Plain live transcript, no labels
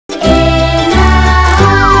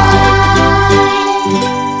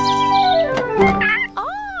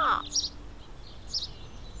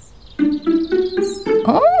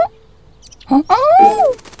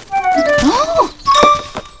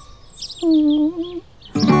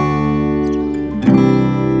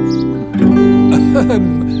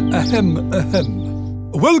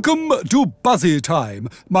Welcome to Buzzy Time,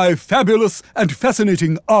 my fabulous and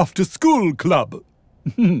fascinating after-school club.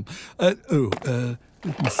 Let me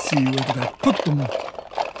see, where did I put them?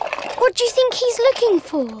 What do you think he's looking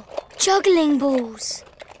for? Juggling balls,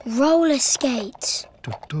 roller skates.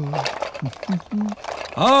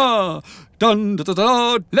 Dun da da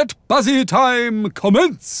da! Let Buzzy Time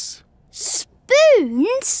commence.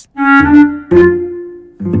 Spoons?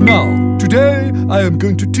 Now, today I am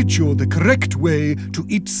going to teach you the correct way to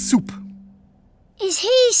eat soup. Is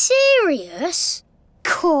he serious?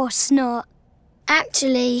 Course not.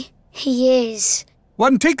 Actually, he is.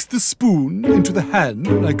 One takes the spoon into the hand,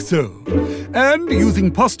 like so, and using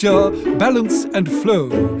posture, balance and flow,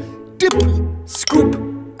 dip, scoop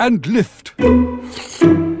and lift.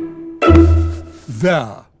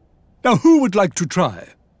 There. Now who would like to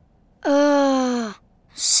try?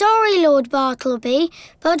 Sorry, Lord Bartlebee,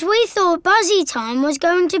 but we thought Buzzy Time was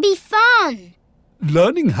going to be fun.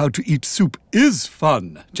 Learning how to eat soup is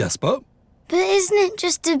fun, Jasper. But isn't it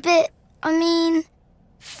just a bit,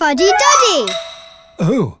 Fuddy Duddy?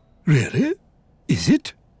 Oh, really? Is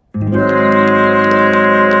it?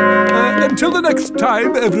 Until the next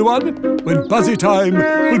time, everyone, when Buzzy Time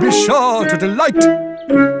will be sure to delight.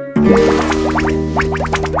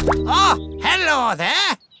 Oh, hello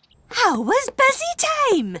there. How was Buzzy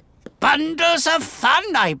Time? Bundles of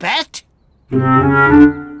fun, I bet.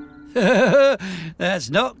 That's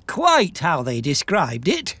not quite how they described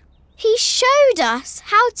it. He showed us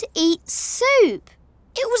how to eat soup.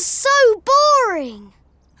 It was so boring.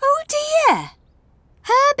 Oh dear.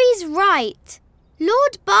 Herbie's right.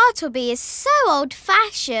 Lord Bartlebee is so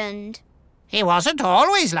old-fashioned. He wasn't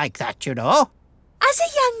always like that, you know. As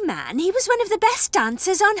a young man, he was one of the best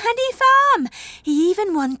dancers on Honey Farm. He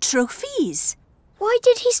even won trophies. Why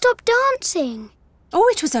did he stop dancing? Oh,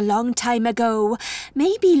 it was a long time ago.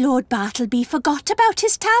 Maybe Lord Bartlebee forgot about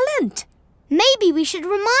his talent. Maybe we should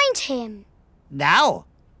remind him. Now,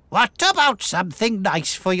 what about something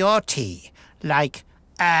nice for your tea? Like,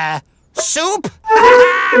 soup?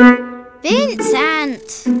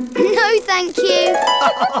 Vincent! No, thank you.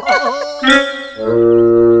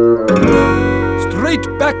 Straight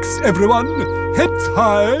backs, everyone. Heads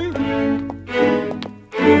high.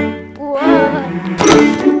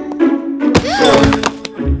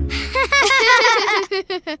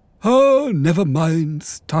 Oh, never mind.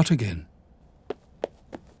 Start again.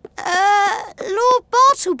 Lord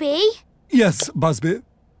Bartlebee? Yes, Buzzbee.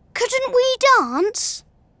 Couldn't we dance?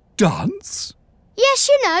 Dance? Yes,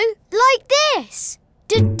 you know, like this.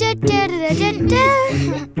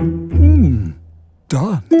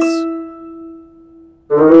 Dance.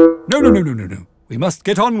 No. We must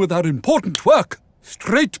get on with our important work.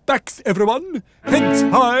 Straight backs, everyone. Heads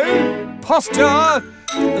high. Posture.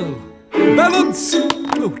 Balance.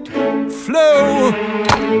 Flow.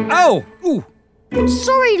 Ow! Ooh.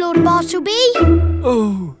 Sorry, Lord Bartlebee.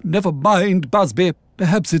 Oh, never mind, Buzzbee.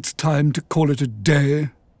 Perhaps it's time to call it a day.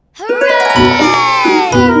 Hooray!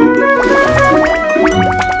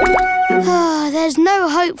 There's no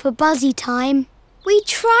hope for Buzzy Time. We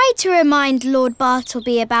tried to remind Lord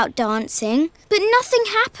Bartlebee about dancing, but nothing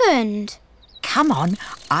happened. Come on,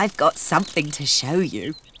 I've got something to show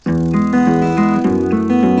you.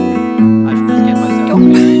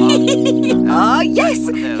 Ah, yes,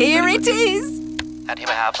 here it is. And here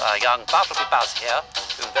we have young Bartlebee Buzz here,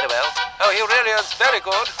 doing very well. Oh, he really is very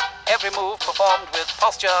good. Every move performed with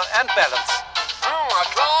posture and balance. Oh, a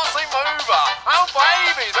classy mover. Oh,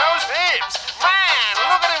 baby, those hips. Man,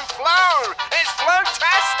 look at him flow. It's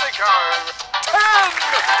flow-tastico. 10.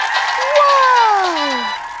 Whoa!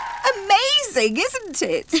 Amazing, isn't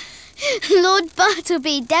it? Lord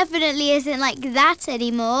Bartlebee definitely isn't like that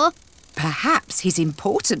anymore. Perhaps his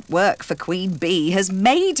important work for Queen Bee has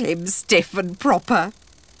made him stiff and proper.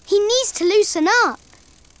 He needs to loosen up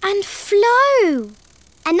and flow.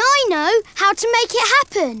 And I know how to make it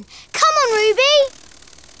happen. Come on, Ruby.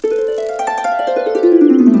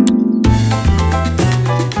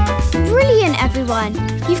 Brilliant, everyone.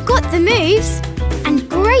 You've got the moves and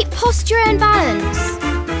great posture and balance.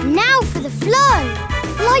 Now for the flow,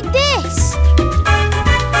 like this.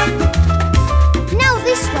 Now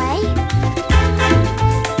this way.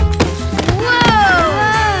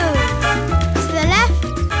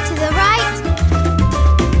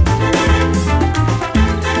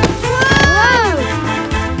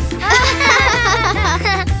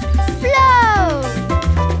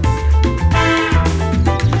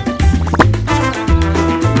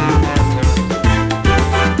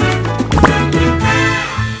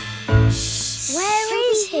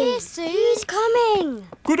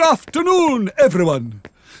 Good afternoon, everyone.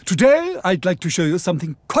 Today, I'd like to show you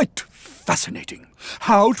something quite fascinating.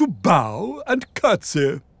 How to bow and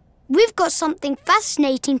curtsy. We've got something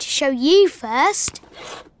fascinating to show you first.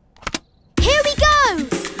 Here we go!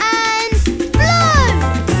 And blow!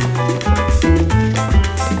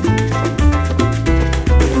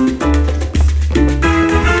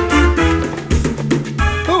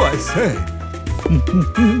 Oh, I say.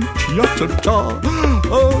 Cha-cha-cha.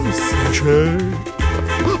 Oh, sunshine.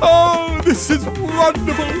 Oh, this is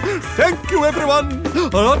wonderful. Thank you, everyone.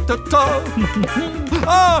 Ta-ta.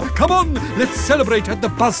 Ah, come on. Let's celebrate at the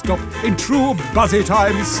bus stop in true Buzzy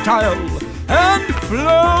Time style. And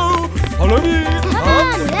flow. Follow me. Come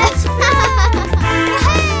on, let's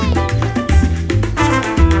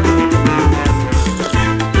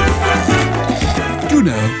Do you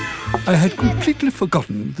know, I had completely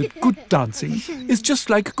forgotten that good dancing is just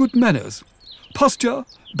like good manners. Posture,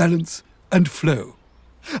 balance, and flow.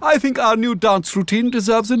 I think our new dance routine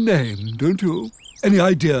deserves a name, don't you? Any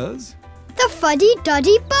ideas? The Fuddy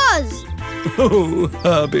Duddy Buzz. Oh,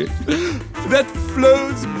 Herbie, that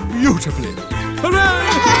flows beautifully. Hooray!